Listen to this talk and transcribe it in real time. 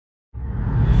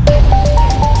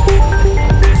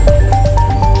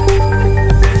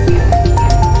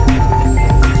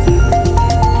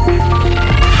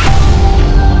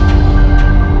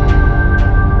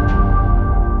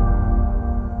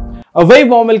A very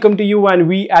warm welcome to you, and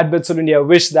we at Bitsul India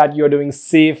wish that you're doing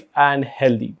safe and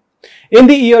healthy. In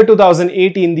the year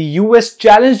 2018, the US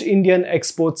challenged Indian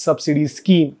export subsidy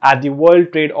scheme at the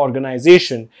World Trade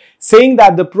Organization, saying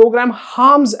that the program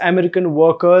harms American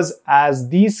workers as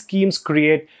these schemes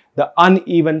create the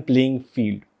uneven playing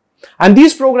field. And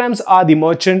these programs are the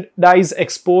Merchandise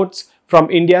Exports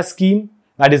from India scheme,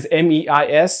 that is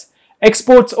MEIS,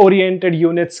 Exports Oriented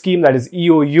Unit scheme, that is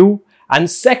EOU, and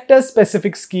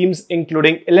sector-specific schemes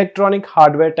including Electronic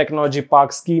Hardware Technology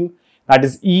Park scheme, that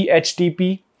is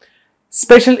EHTP,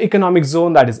 Special Economic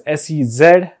Zone, that is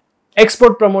SEZ,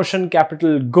 Export Promotion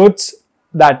Capital Goods,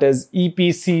 that is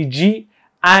EPCG,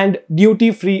 and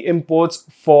Duty-Free Imports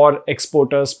for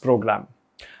Exporters program.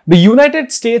 The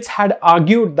United States had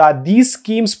argued that these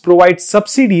schemes provide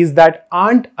subsidies that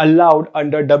aren't allowed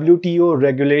under WTO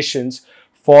regulations,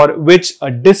 for which a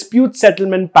dispute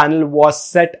settlement panel was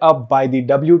set up by the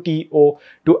WTO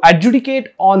to adjudicate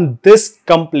on this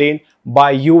complaint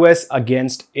by US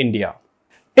against India.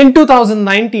 In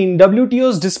 2019,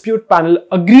 WTO's dispute panel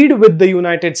agreed with the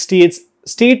United States,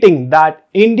 stating that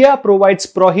India provides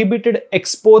prohibited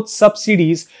export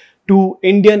subsidies to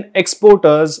Indian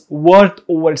exporters worth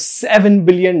over $7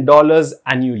 billion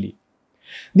annually.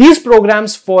 These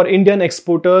programs for Indian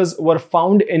exporters were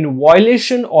found in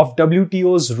violation of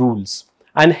WTO's rules,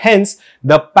 and hence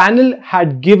the panel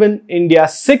had given India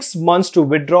 6 months to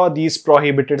withdraw these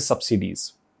prohibited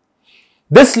subsidies.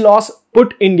 This loss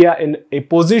put India in a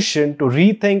position to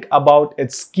rethink about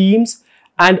its schemes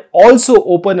and also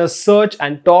open a search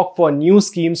and talk for new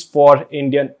schemes for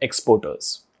Indian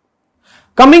exporters.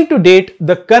 Coming to date,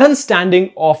 the current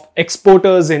standing of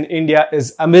exporters in India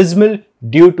is abysmal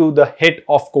due to the hit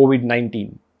of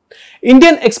COVID-19.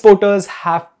 Indian exporters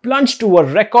have plunged to a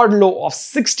record low of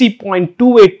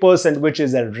 60.28%, which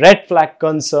is a red flag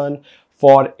concern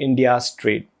for India's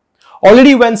trade.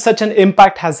 Already when such an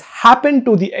impact has happened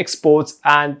to the exports,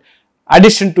 and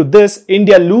addition to this,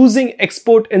 India losing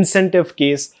export incentive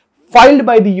case filed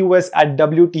by the US at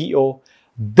WTO,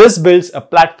 this builds a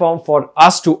platform for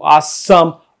us to ask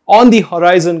some on the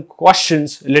horizon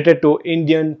questions related to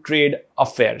Indian trade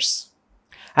affairs.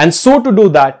 And so to do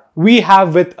that, we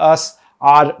have with us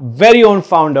our very own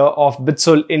founder of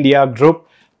Bitsul India Group,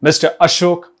 Mr.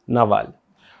 Ashok Nawal.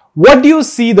 What do you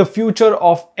see the future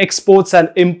of exports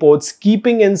and imports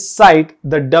keeping in sight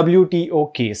the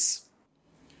WTO case?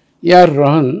 Yeah,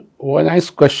 Rohan, one nice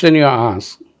question you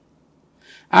ask.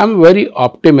 I'm very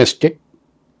optimistic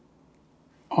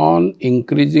on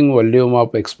increasing volume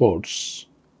of exports.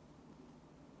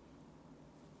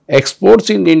 Exports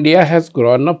in India has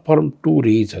grown up for two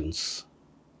reasons.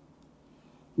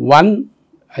 One,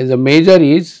 as a major,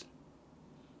 is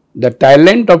the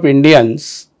talent of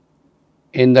Indians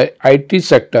in the IT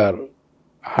sector,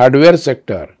 hardware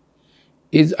sector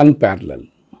is unparalleled.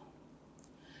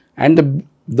 And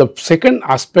the second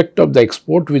aspect of the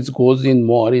export which goes in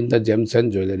more in the gems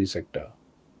and jewelry sector.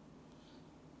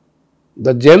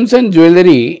 The gems and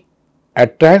jewelry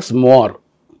attracts more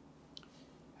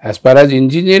as far as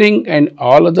engineering and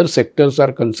all other sectors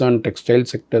are concerned, textile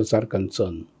sectors are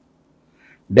concerned.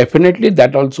 Definitely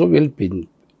that also will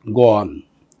go on.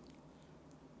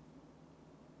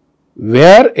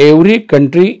 Where every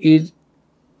country is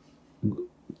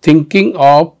thinking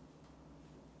of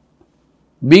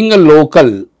being a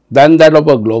local than that of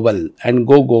a global and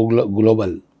go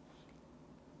global.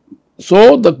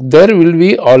 So there will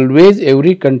be always,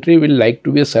 every country will like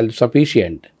to be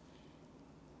self-sufficient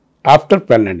after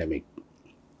pandemic.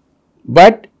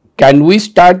 But can we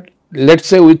start, let's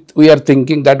say we are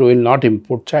thinking that we will not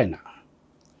import China.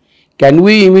 Can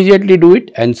we immediately do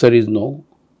it? Answer is no.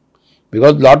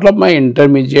 Because lot of my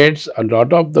intermediates and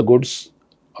lot of the goods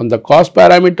on the cost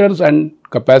parameters and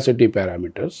capacity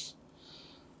parameters,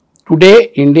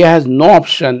 today India has no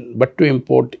option but to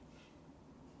import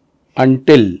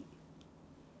until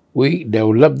we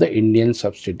develop the Indian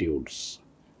substitutes.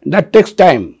 That takes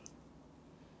time.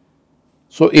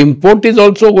 So import is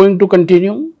also going to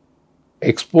continue.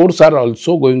 Exports are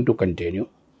also going to continue.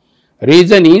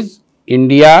 Reason is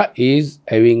India is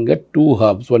having two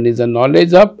hubs. One is a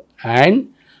knowledge hub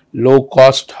and low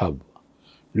cost hub.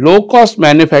 Low cost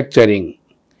manufacturing,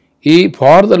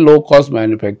 for the low cost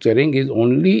manufacturing is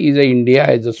India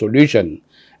as a solution,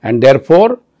 and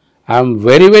therefore I am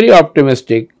very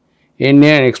optimistic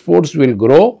Indian exports will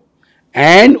grow,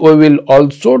 and we will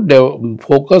also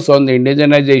focus on the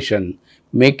indigenization,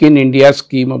 Make in India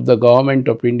scheme of the government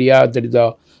of India. That is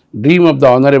the dream of the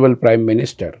Honorable Prime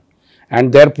Minister,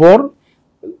 and therefore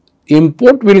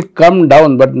import will come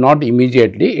down, but not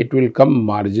immediately. It will come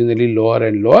marginally lower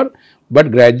and lower, but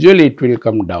gradually it will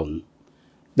come down.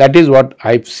 That is what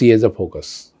I see as a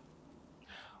focus.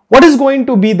 What is going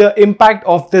to be the impact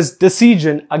of this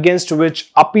decision against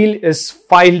which appeal is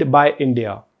filed by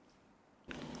India?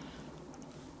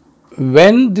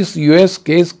 When this US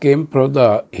case came for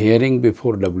the hearing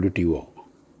before WTO,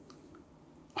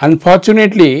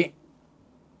 unfortunately,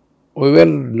 we were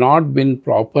not been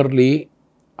properly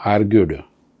argued.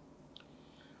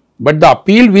 But the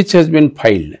appeal which has been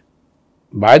filed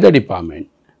by the department,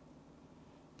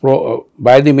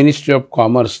 by the Ministry of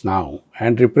Commerce now,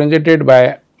 and represented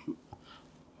by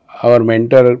our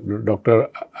mentor, Dr.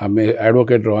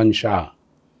 Advocate Rohan Shah,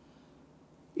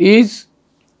 is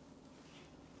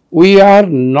we are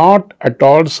not at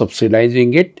all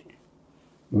subsidizing it,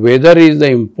 whether it is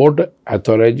the import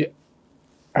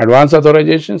advance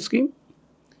authorization scheme.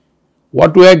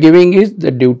 What we are giving is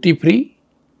the duty free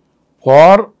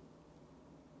for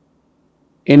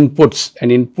inputs, and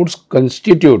inputs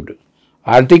constitute,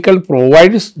 article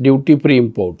provides duty free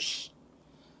imports,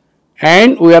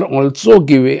 and we are also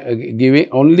giving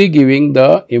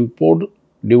the import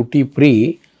duty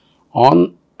free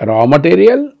on raw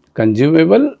material,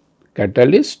 consumable,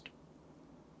 catalyst,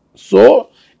 so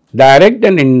direct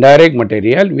and indirect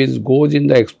material which goes in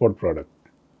the export product.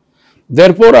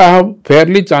 Therefore, I have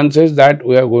fairly chances that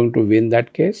we are going to win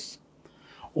that case.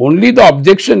 Only the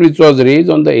objection which was raised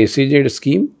on the SEZ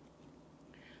scheme,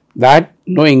 that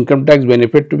no income tax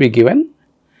benefit to be given.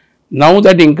 Now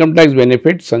that income tax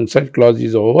benefit sunset clause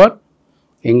is over,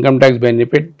 income tax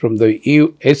benefit from the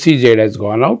SEZ has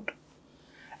gone out.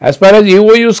 As far as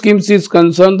EOU schemes is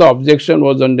concerned, the objection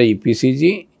was on the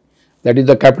EPCG, that is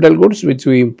the capital goods which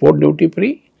we import duty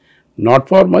free, not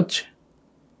for much.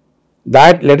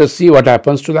 That let us see what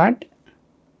happens to that.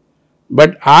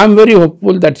 But I am very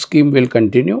hopeful that scheme will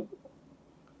continue.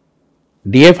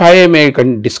 DFIA may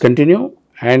discontinue,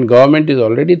 and government is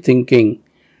already thinking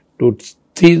to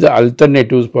see the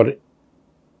alternatives for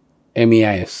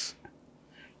MEIS.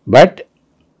 But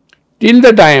till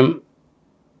the time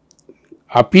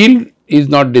appeal is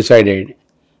not decided,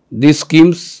 these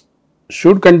schemes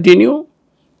should continue,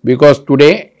 because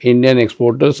today Indian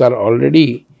exporters are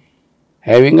already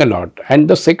having a lot. And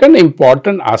the second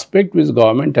important aspect which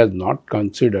government has not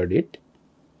considered it,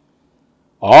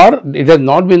 or it has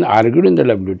not been argued in the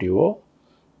WTO,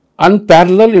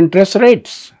 unparalleled interest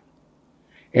rates.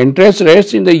 Interest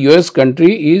rates in the US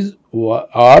country is, or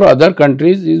other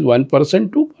countries, is 1%,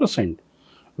 2%,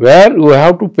 where you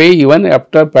have to pay even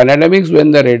after pandemics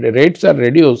when the rates are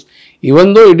reduced,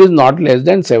 even though it is not less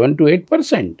than 7 to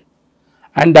 8%.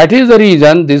 And that is the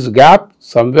reason this gap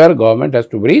somewhere government has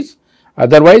to bridge.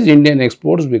 Otherwise, Indian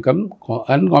exports become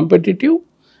uncompetitive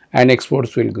and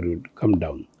exports will come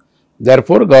down.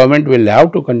 Therefore, government will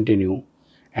have to continue,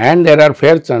 and there are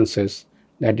fair chances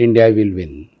that India will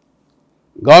win.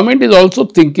 Government is also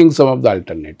thinking some of the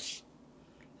alternates.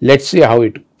 Let's see how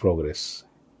it progresses.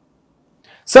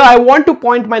 Sir, I want to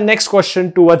point my next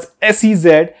question towards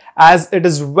SEZ, as it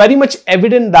is very much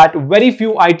evident that very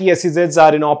few IT SEZs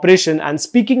are in operation, and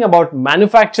speaking about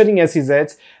manufacturing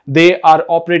SEZs, they are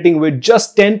operating with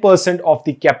just 10% of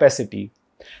the capacity.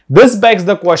 This begs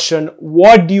the question,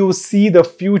 what do you see the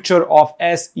future of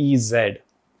SEZ?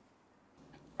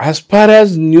 As far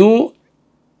as new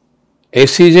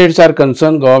SEZs are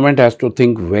concerned, government has to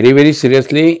think very, very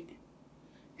seriously.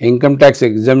 Income tax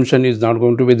exemption is not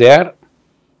going to be there.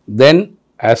 Then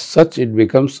as such it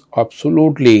becomes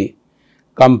absolutely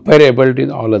comparable to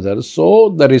all others. So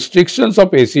the restrictions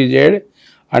of SEZ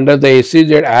under the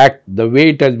SEZ Act, the way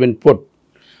it has been put,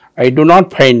 I do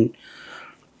not find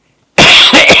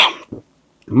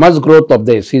much growth of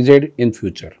the SEZ in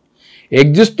future.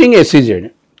 Existing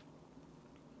SEZ,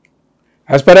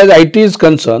 as far as IT is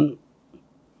concerned,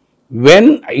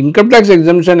 when income tax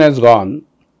exemption has gone,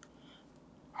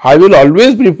 I will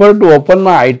always prefer to open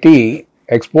my IT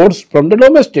exports from the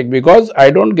domestic, because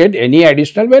I don't get any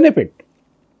additional benefit.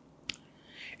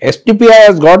 STPI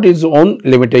has got its own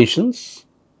limitations.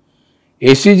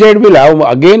 SEZ will have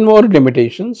again more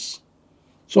limitations.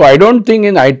 So I don't think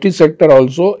in IT sector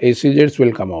also SEZs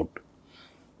will come out.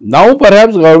 Now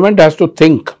perhaps government has to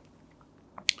think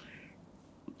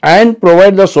and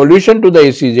provide the solution to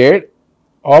the SEZ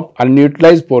of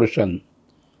unutilized portion,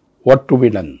 what to be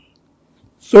done.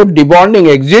 So debonding,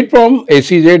 exit from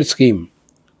SEZ scheme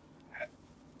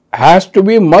has to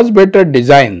be much better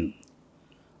design.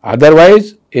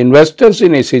 Otherwise, investors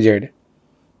in SEZ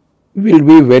will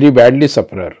be very badly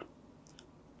sufferer.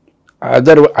 I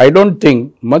don't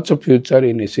think much of future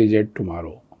in SEZ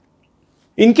tomorrow.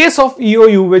 In case of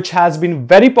EOU, which has been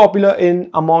very popular in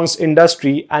amongst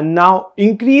industry and now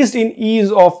increased in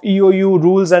ease of EOU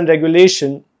rules and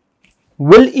regulation,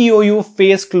 Will EOU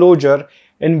face closure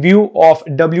in view of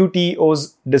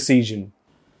WTO's decision?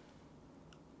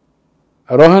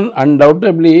 Rohan,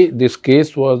 undoubtedly this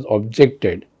case was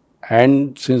objected,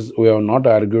 and since we have not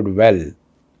argued well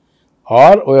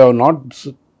or we have not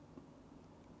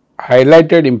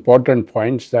highlighted important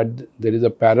points that there is a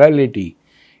parallelity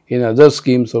in other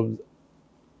schemes of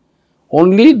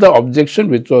only the objection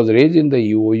which was raised in the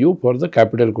EOU for the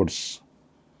capital goods.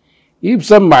 If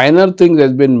some minor things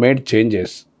has been made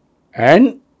changes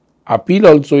and appeal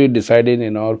also is decided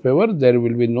in our favor, there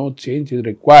will be no change is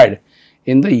required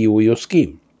in the EOU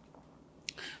scheme.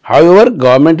 However,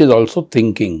 government is also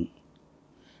thinking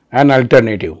an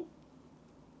alternative.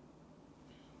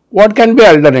 What can be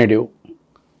alternative?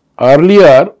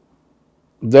 Earlier,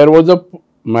 there was a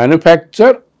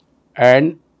manufacture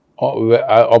and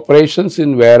operations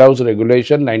in warehouse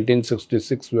regulation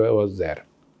 1966 was there.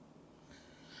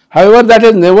 However, that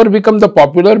has never become the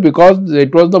popular because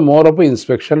it was the more of an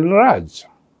inspection raj.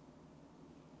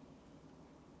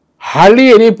 Hardly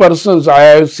any persons, I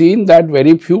have seen that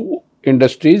very few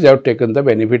industries have taken the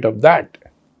benefit of that.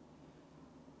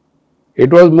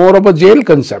 It was more of a jail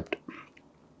concept.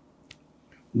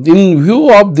 In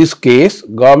view of this case,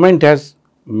 government has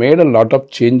made a lot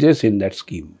of changes in that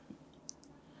scheme.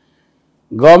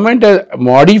 Government has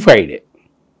modified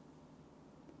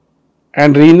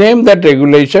and renamed that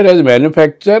regulation as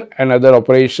manufacture and other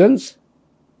operations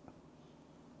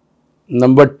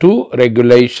number 2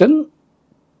 regulation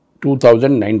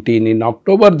 2019. In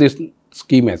October this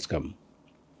scheme has come.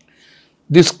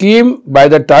 This scheme, by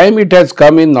the time it has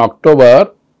come in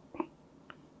October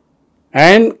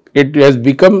and it has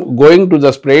become going to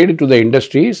the spread to the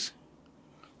industries,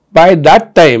 by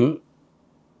that time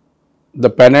the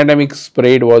pandemic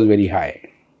spread was very high.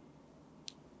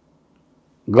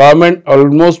 Government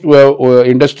almost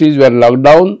industries were locked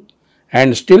down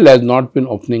and still has not been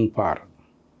opening far.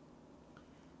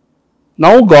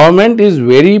 Now government is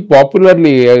very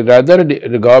popularly, rather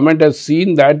the government has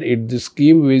seen that this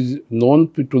scheme is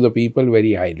known to the people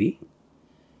very highly.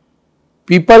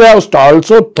 People have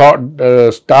also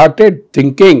started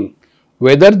thinking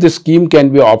whether this scheme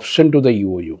can be option to the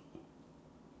EOU.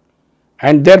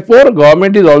 And therefore,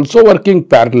 government is also working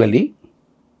parallelly.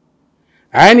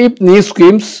 And if these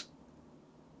schemes,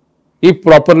 if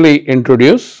properly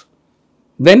introduced,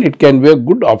 then it can be a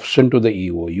good option to the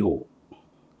EOU.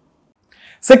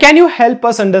 So can you help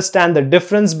us understand the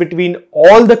difference between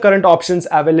all the current options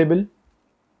available?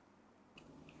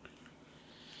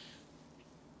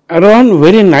 Rohan,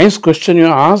 very nice question you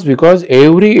asked, because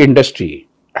every industry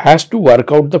has to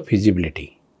work out the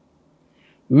feasibility.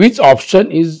 Which option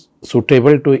is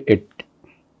suitable to it?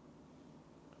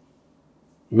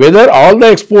 Whether all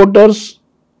the exporters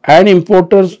and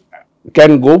importers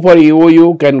can go for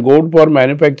EOU, can go for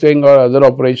manufacturing or other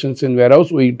operations in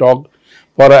warehouse, we talk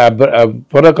for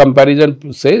a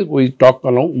comparison, say we talk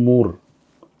along more.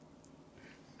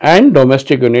 And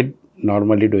domestic unit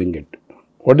normally doing it.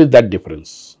 What is that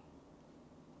difference?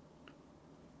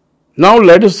 Now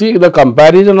let us see the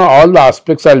comparison of all the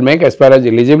aspects I will make as far as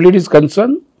eligibility is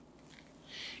concerned.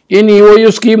 In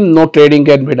EOU scheme, no trading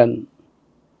can be done.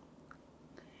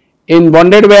 In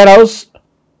bonded warehouse,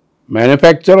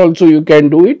 manufacture also you can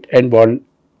do it, and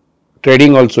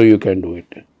trading also you can do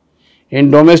it. In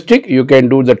domestic, you can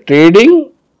do the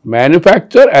trading,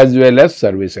 manufacture as well as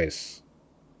services.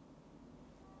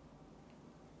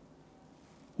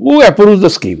 Who approves the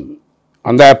scheme?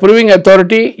 On the approving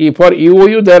authority, for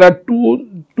EOU there are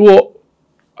two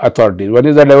authorities. One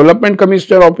is the Development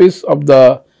Commissioner Office of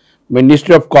the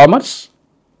Ministry of Commerce,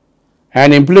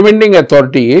 and implementing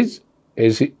authority is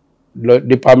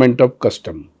Department of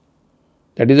Custom.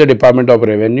 That is the Department of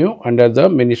Revenue under the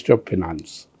Ministry of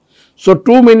Finance. So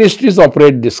two ministries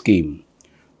operate this scheme,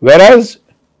 whereas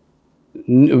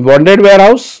bonded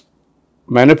warehouse,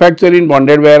 manufacturing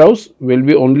bonded warehouse will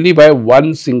be only by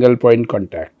one single point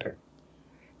contact.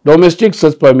 Domestic,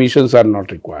 such permissions are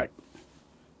not required.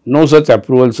 No such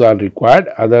approvals are required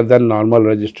other than normal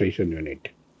registration unit.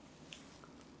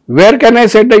 Where can I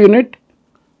set a unit?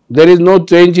 There is no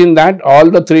change in that. All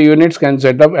the three units can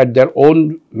set up at their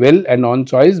own will and on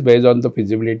choice based on the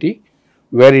feasibility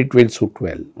where it will suit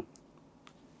well.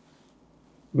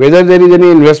 Whether there is any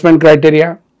investment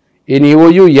criteria? In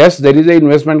EOU, yes, there is an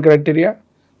investment criteria.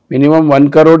 Minimum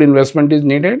 1 crore investment is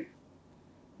needed.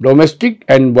 Domestic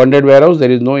and bonded warehouse,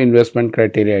 there is no investment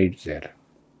criteria, it's there.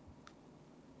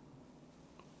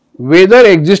 Whether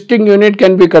existing unit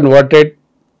can be converted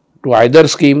to either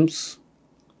schemes.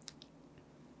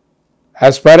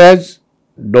 As far as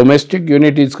domestic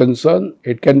unit is concerned,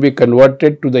 it can be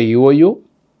converted to the EOU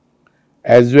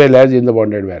as well as in the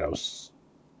bonded warehouse.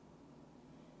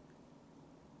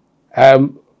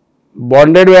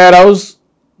 Bonded warehouse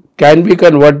can be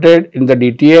converted in the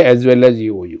DTA as well as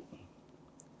EOU.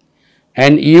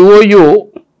 And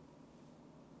EOU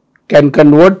can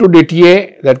convert to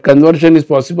DTA, that conversion is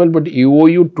possible, but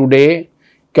EOU today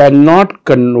cannot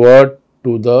convert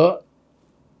to the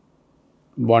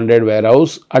bonded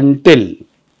warehouse until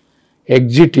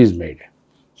exit is made.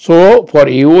 So, for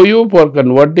EOU, for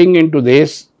converting into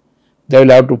this, they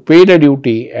will have to pay the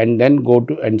duty and then go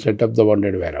to and set up the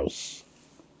bonded warehouse.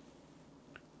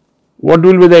 What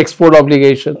will be the export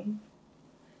obligation?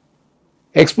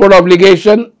 Export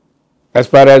obligation, as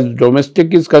far as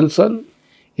domestic is concerned,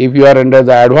 if you are under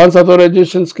the advance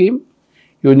authorization scheme,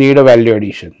 you need a value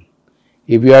addition.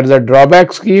 If you are the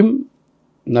drawback scheme,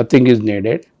 nothing is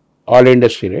needed, all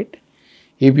industry rate.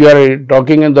 If you are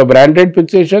talking in the branded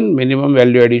fixation, minimum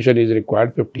value addition is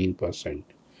required 15%.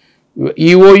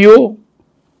 EOU,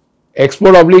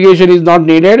 export obligation is not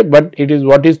needed, but it is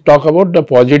what is talk about the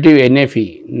positive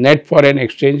NFE, net foreign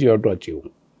exchange you have to achieve.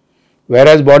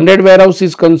 Whereas bonded warehouse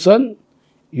is concerned,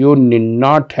 you need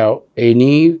not have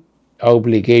any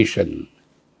obligation.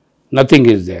 Nothing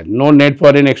is there. No net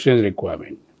foreign exchange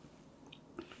requirement.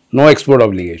 No export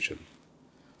obligation.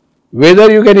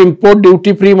 Whether you can import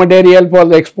duty-free material for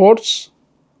the exports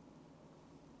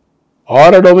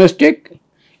or a domestic,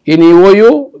 in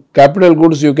EOU, capital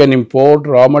goods you can import,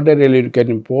 raw material you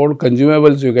can import,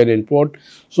 consumables you can import.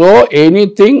 So,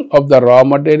 anything of the raw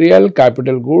material,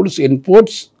 capital goods,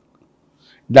 inputs,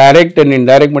 direct and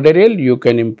indirect material you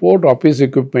can import, office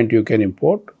equipment you can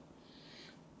import.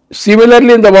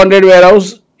 Similarly, in the bonded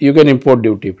warehouse, you can import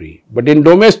duty-free. But in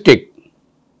domestic,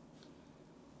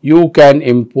 you can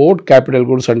import capital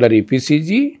goods under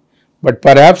EPCG, but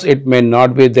perhaps it may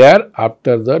not be there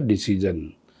after the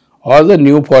decision or the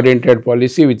new foreign trade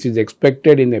policy which is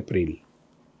expected in April.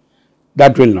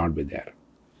 That will not be there.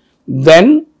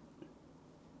 Then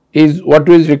what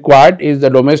is required is the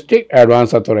domestic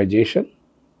advance authorization.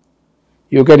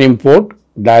 You can import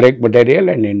direct material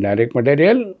and indirect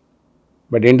material,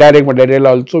 but indirect material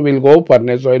also will go,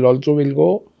 furnace oil also will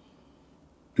go.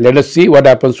 Let us see what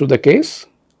happens to the case.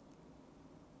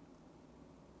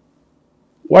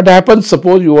 What happens,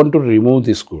 suppose you want to remove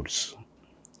these goods,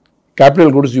 capital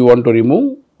goods you want to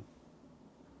remove,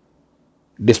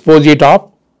 dispose it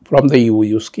off from the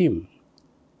EOU scheme.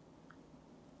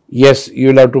 Yes, you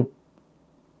will have to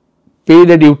pay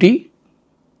the duty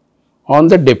on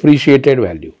the depreciated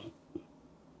value.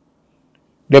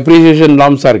 Depreciation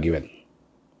norms are given.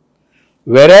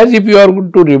 Whereas if you are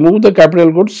going to remove the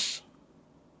capital goods,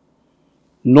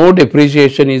 no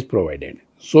depreciation is provided.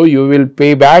 So, you will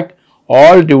pay back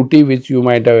all duty which you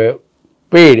might have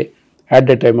paid at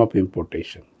the time of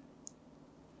importation.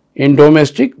 In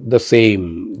domestic, the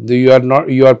same. You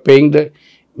are paying the,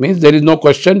 means there is no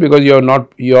question because you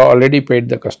are already paid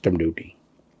the custom duty.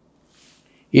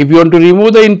 If you want to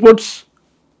remove the inputs,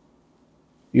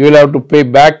 you will have to pay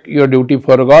back your duty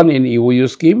foregone in EOU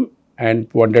scheme and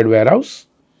bonded warehouse.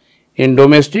 In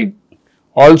domestic,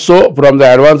 also from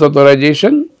the advance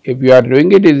authorization, if you are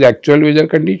doing it is actual user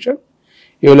condition,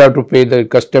 you will have to pay the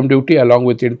custom duty along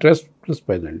with interest plus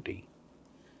penalty.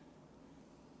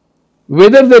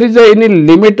 Whether there is any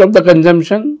limit of the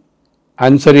consumption,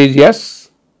 answer is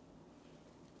yes.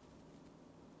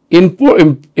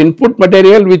 Input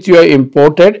material which you have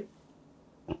imported,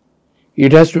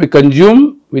 it has to be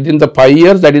consumed within the 5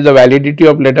 years, that is the validity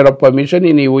of letter of permission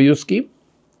in EOU scheme.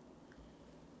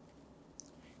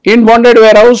 In bonded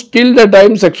warehouse, till the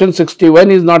time section 61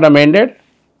 is not amended,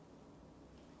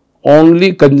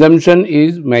 only consumption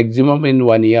is maximum in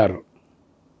 1 year,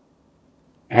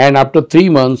 and after 3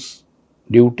 months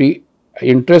duty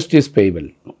interest is payable.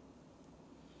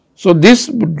 So, this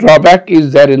drawback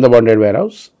is there in the bonded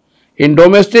warehouse. In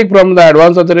domestic, from the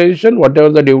advance authorization, whatever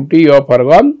the duty you have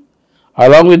foregone,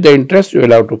 along with the interest you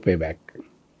will have to pay back.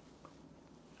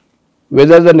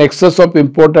 Whether the nexus of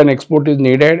import and export is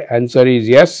needed, answer is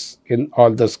yes in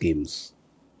all the schemes.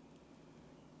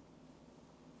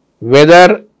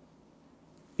 Whether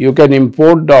you can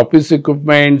import the office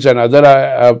equipments and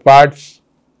other parts,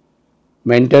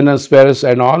 maintenance spares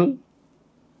and all,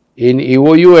 in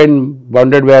EOU and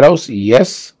bonded warehouse,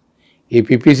 yes. If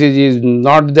EPCG is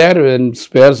not there, then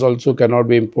spares also cannot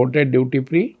be imported duty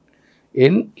free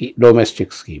in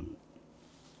domestic scheme.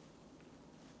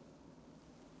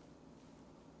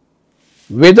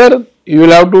 Whether you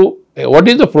will have to, what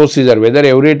is the procedure? Whether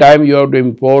every time you have to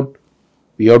import,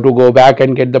 you have to go back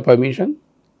and get the permission.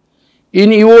 In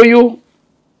EOU,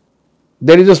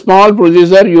 there is a small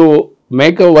procedure. You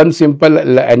make one simple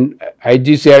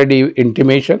IGCRD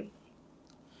intimation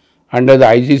under the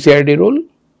IGCRD rule,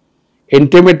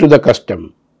 intimate to the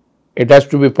custom. it has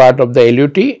to be part of the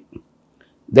LUT,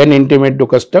 then intimate to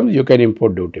customs, you can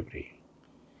import duty free.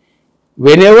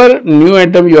 Whenever new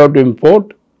item you have to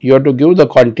import, you have to give the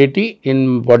quantity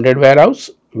in bonded warehouse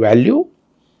value.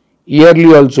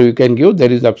 Yearly also you can give,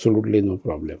 there is absolutely no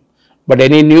problem. But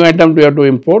any new item you have to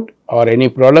import or any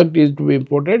product is to be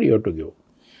imported, you have to give.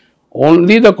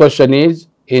 Only the question is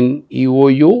in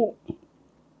EOU,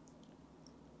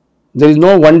 there is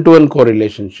no one-to-one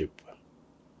correlationship.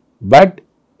 But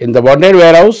in the bonded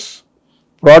warehouse,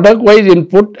 product-wise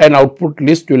input and output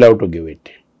list you will have to give it.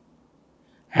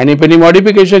 And if any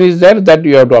modification is there, that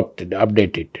you have to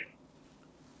update it.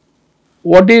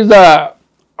 What is the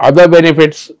other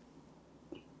benefits?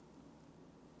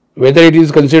 Whether it is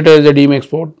considered as a deemed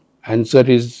export? Answer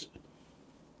is,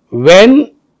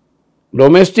 when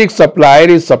domestic supplier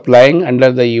is supplying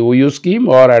under the EOU scheme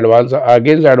or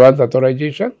against advance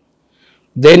authorization,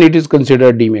 then it is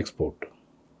considered deemed export.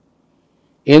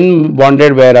 In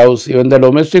bonded warehouse, even the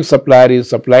domestic supplier is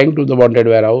supplying to the bonded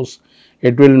warehouse,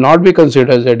 it will not be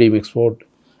considered as a deemed export,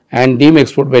 and deemed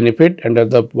export benefit under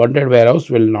the bonded warehouse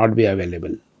will not be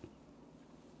available.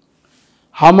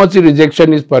 How much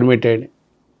rejection is permitted?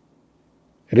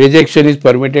 Rejection is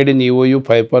permitted in EOU,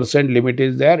 5% limit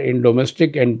is there. In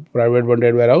domestic and private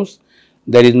bonded warehouse,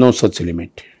 there is no such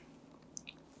limit.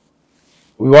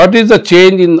 What is the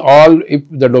change in all if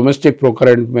the domestic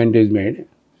procurement is made?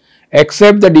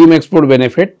 Except the deemed export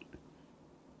benefit,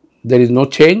 there is no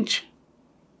change.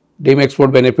 Deemed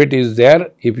export benefit is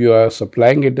there if you are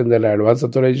supplying it in the advance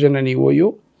authorization and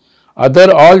EOU.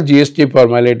 Other all GST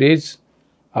formalities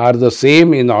are the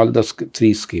same in all the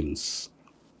three schemes.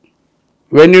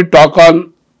 When you talk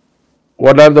on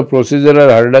what are the procedural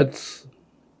hurdles,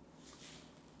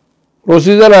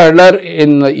 procedural hurdle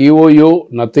in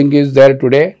EOU, nothing is there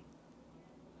today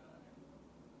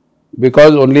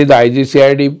because only the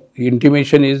IGCID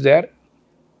intimation is there.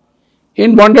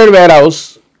 In bonded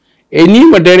warehouse, any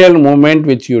material movement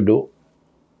which you do,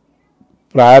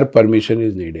 prior permission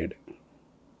is needed.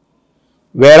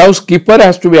 Warehouse keeper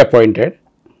has to be appointed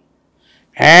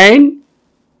and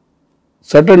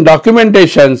certain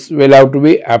documentations will have to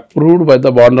be approved by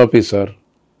the bond officer.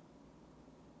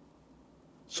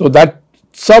 So that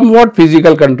somewhat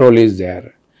physical control is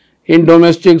there. In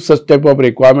domestic, such type of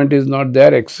requirement is not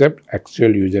there except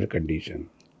actual user condition.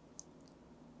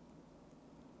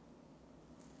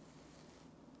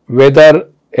 Whether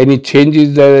any change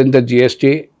is there in the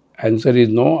GST, answer is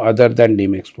no, other than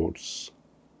deemed exports.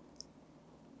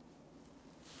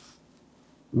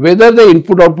 Whether the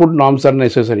input-output norms are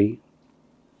necessary.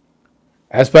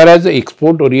 As far as the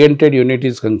export-oriented unit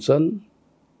is concerned,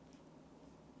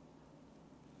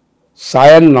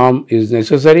 SIAN norm is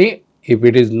necessary. If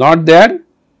it is not there,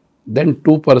 then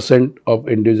 2% of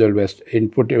individual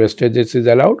input wastages is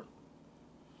allowed.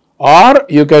 Or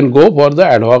you can go for the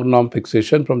ad hoc norm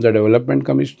fixation from the Development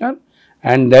Commissioner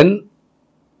and then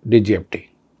DGFT.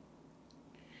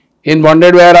 In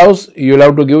bonded warehouse, you will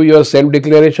have to give your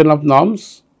self-declaration of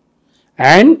norms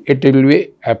and it will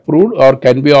be approved or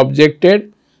can be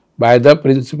objected by the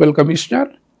Principal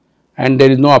Commissioner and there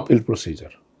is no appeal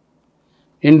procedure.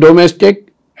 In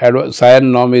domestic,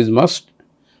 SIAN norm is must.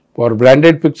 For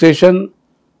branded fixation,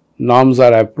 norms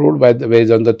are approved by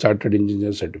based on the Chartered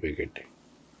Engineer certificate.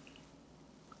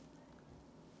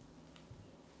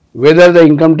 Whether the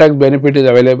income tax benefit is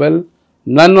available,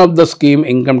 none of the scheme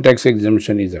income tax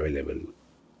exemption is available.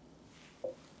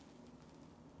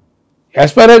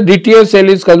 As far as DTA sale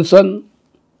is concerned,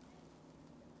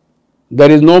 there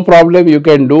is no problem, you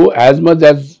can do as much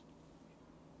as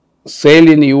sale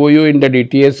in EOU in the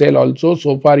DTA sale also,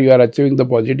 so far you are achieving the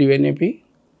positive NAP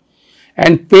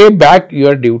and pay back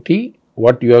your duty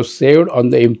what you have saved on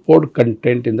the import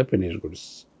content in the finished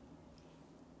goods.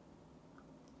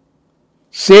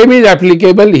 Same is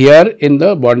applicable here in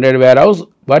the bonded warehouse,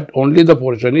 but only the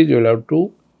portion is you will have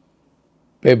to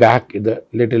pay back the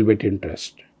little bit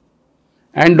interest.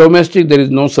 And domestic, there is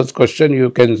no such question, you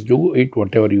can do it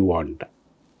whatever you want.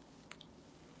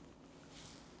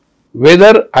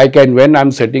 Whether I can, when I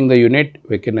am setting the unit,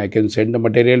 I can send the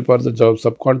material for the job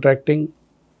subcontracting.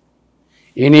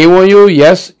 In EOU,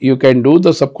 yes, you can do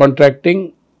the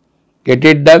subcontracting, get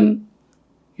it done.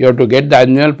 You have to get the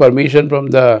annual permission from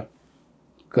the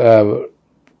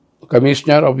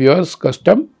commissioner of yours,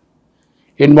 custom.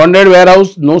 In bonded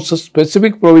warehouse, no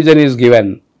specific provision is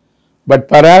given, but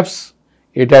perhaps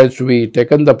it has to be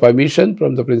taken the permission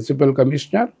from the Principal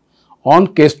Commissioner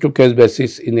on case-to-case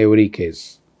basis in every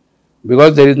case,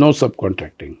 because there is no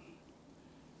subcontracting.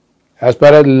 As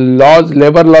far as laws,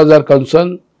 labor laws are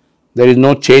concerned, there is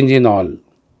no change in all.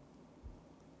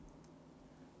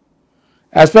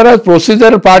 As far as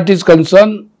procedure part is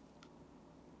concerned,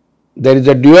 there is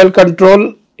a dual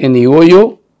control in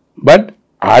EOU, but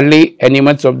hardly any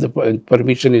much of the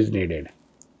permission is needed.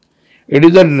 It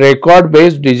is a record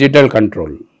based digital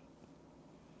control.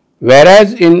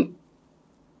 Whereas in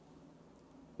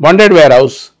bonded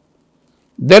warehouse,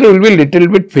 there will be little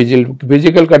bit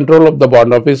physical control of the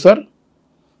bond officer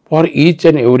for each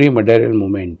and every material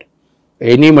movement.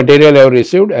 Any material I have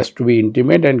received has to be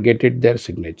intimate and get it their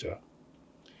signature.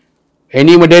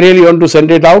 Any material you want to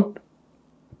send it out,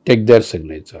 take their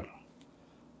signature.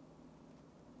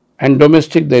 And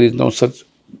domestic, there is no such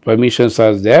permissions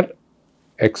as there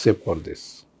except for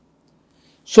this.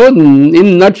 So,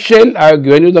 in nutshell, I have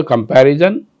given you the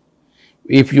comparison.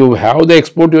 If you have the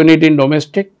export unit in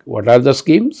domestic, what are the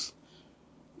schemes?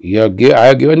 I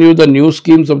have given you the new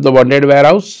schemes of the bonded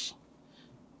warehouse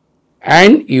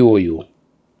and EOU.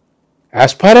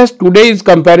 As far as today's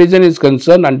comparison is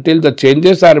concerned, until the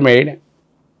changes are made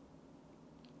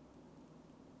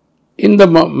in the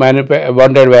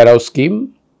bonded warehouse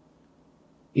scheme,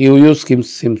 EOU scheme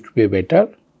seems to be better,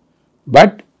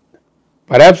 but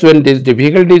perhaps when these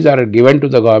difficulties are given to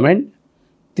the government,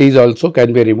 these also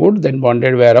can be removed, then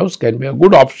bonded warehouse can be a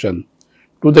good option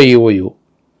to the EOU.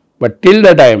 But till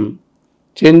the time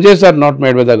changes are not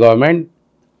made by the government,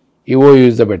 EOU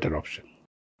is the better option.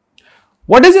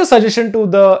 What is your suggestion to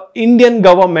the Indian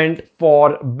government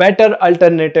for better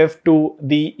alternative to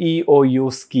the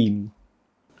EOU scheme?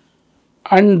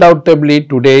 Undoubtedly,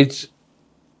 today's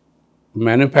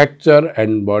manufacture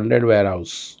and bonded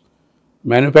warehouse,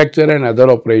 manufacture and other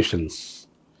operations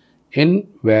in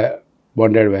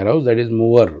bonded warehouse, that is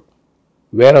mover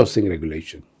warehousing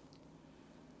regulation.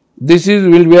 This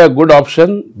will be a good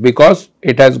option because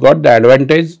it has got the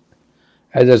advantage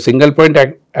as a single point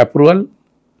approval,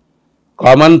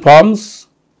 common forms,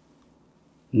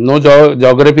 no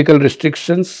geographical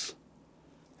restrictions,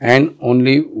 and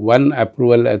only one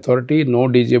approval authority, no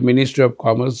DG, Ministry of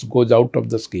Commerce goes out of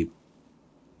the scheme.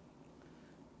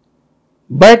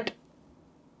 But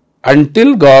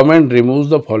until government removes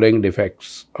the following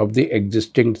defects of the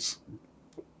existing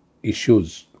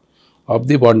issues of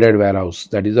the bonded warehouse,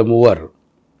 that is a mover.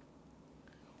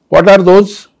 What are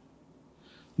those?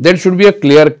 There should be a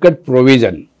clear-cut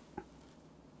provision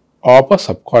of a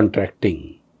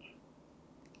subcontracting,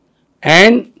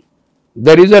 and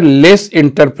there is a less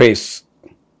interface.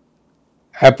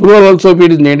 Approval also, if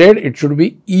it is needed, it should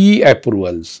be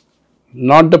e-approvals,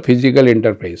 not the physical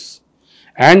interface.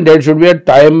 And there should be a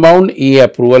time-bound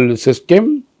e-approval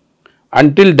system.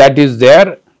 Until that is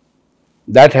there,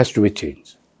 that has to be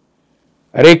changed.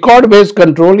 Record-based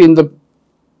control in the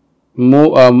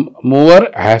mover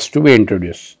has to be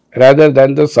introduced rather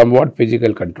than the somewhat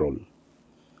physical control.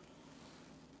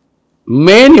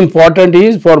 Main important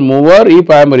is for mover, if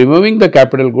I am removing the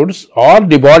capital goods or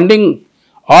debonding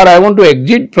or I want to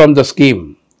exit from the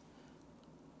scheme,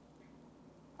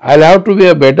 I will have to be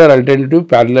a better alternative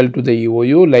parallel to the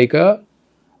EOU, like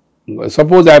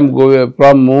suppose I am going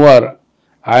from mover,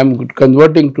 I am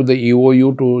converting to the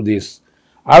EOU to this.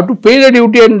 I have to pay the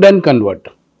duty and then convert.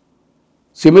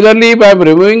 Similarly, if I am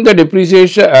removing the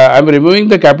depreciation, I am removing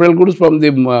the capital goods from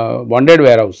the bonded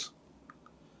warehouse,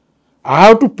 I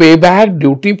have to pay back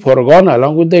duty foregone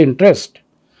along with the interest.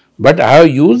 But I have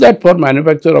used that for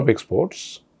manufacture of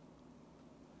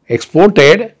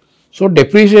exported, so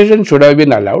depreciation should have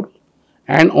been allowed,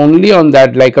 and only on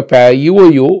that, like a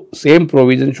EOU, same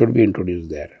provision should be introduced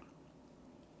there.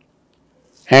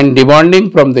 And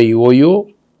debonding from the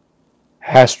EOU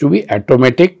has to be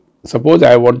automatic. Suppose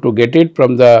I want to get it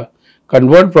from the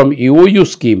convert from EOU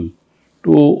scheme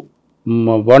to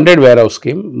bonded warehouse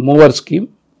scheme, mover scheme,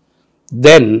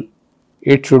 then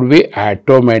it should be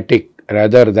automatic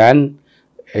rather than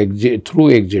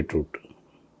through exit route.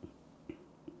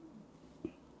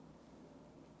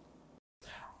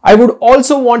 I would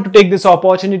also want to take this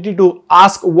opportunity to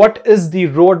ask, what is the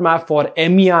roadmap for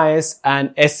MEIS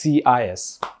and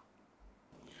SEIS?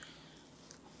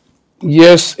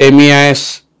 Yes,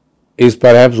 MEIS is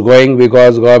perhaps going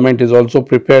because government is also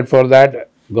prepared for that.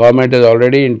 Government has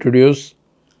already introduced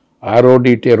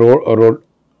RODTEP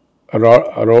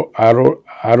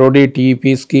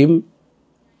scheme,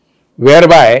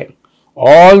 whereby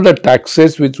all the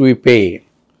taxes which we pay,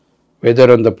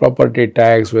 whether on the property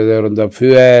tax, whether on the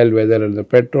fuel, whether on the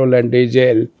petrol and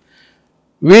diesel,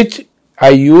 which I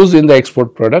use in the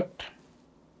export product,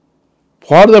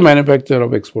 for the manufacture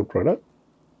of export product,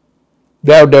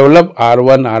 they have developed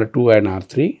R1, R2 and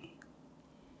R3,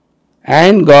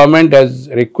 and government has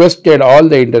requested all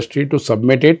the industry to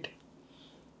submit it.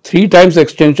 3 times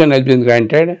extension has been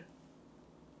granted.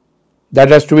 that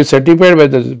has to be certified by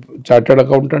the chartered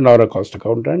accountant or a cost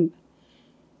accountant.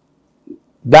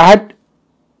 That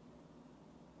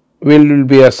will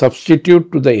be a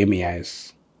substitute to the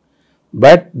MEIS.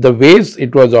 But the ways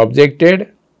it was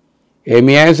objected,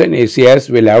 MEIS and ACIS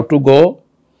will have to go,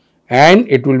 and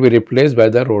it will be replaced by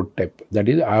the RODTEP, that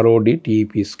is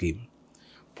RODTEP scheme.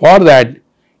 For that,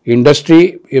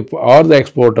 industry or the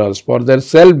exporters, for their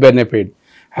self-benefit,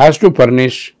 has to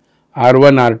furnish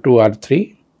R1, R2,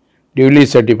 R3, duly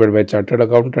certified by chartered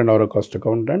accountant or a cost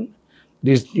accountant.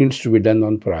 This needs to be done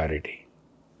on priority.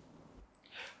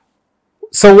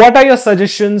 So what are your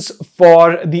suggestions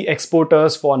for the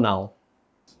exporters for now?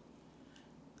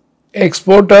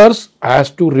 Exporters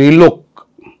has to relook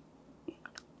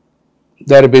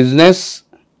their business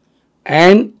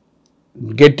and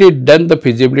get it done the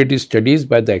feasibility studies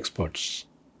by the experts.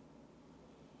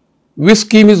 Which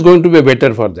scheme is going to be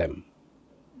better for them?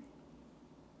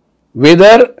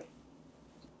 Whether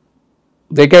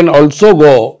they can also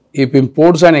go if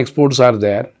imports and exports are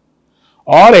there,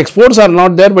 or exports are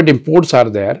not there but imports are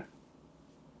there,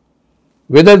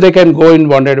 whether they can go in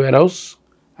bonded warehouse?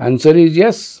 Answer is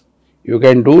yes. You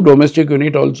can do, domestic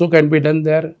unit also can be done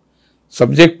there,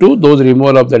 subject to those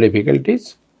removal of the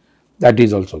difficulties, that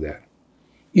is also there.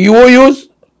 EOUs,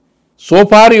 so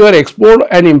far your export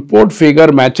and import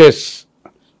figure matches,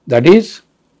 that is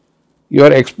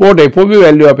your export FOB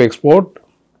value of export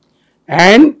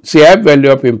and CIF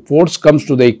value of imports comes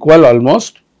to the equal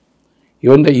almost.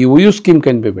 Even the EOU scheme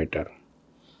can be better.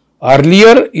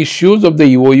 Earlier issues of the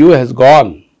EOU has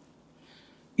gone.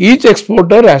 Each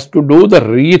exporter has to do the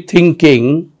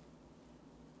rethinking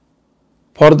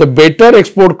for the better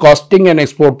export costing and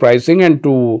export pricing, and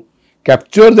to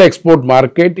capture the export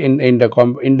market in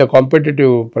the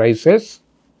competitive prices.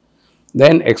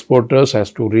 Then exporters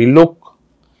has to relook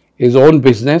his own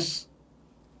business,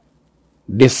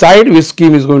 decide which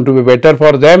scheme is going to be better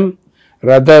for them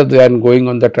rather than going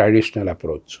on the traditional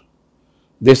approach.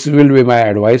 This will be my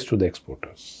advice to the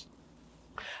exporters.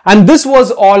 And this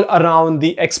was all around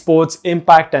the exports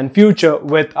impact and future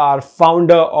with our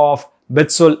founder of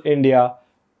Bitsul India,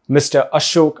 Mr.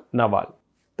 Ashok Nawal.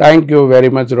 Thank you very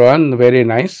much, Rohan. Very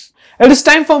nice. It is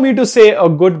time for me to say a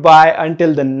goodbye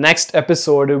until the next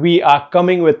episode. We are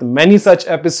coming with many such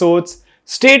episodes.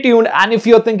 Stay tuned, and if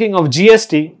you're thinking of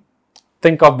GST,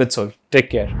 think of Bitsul. Take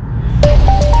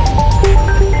care.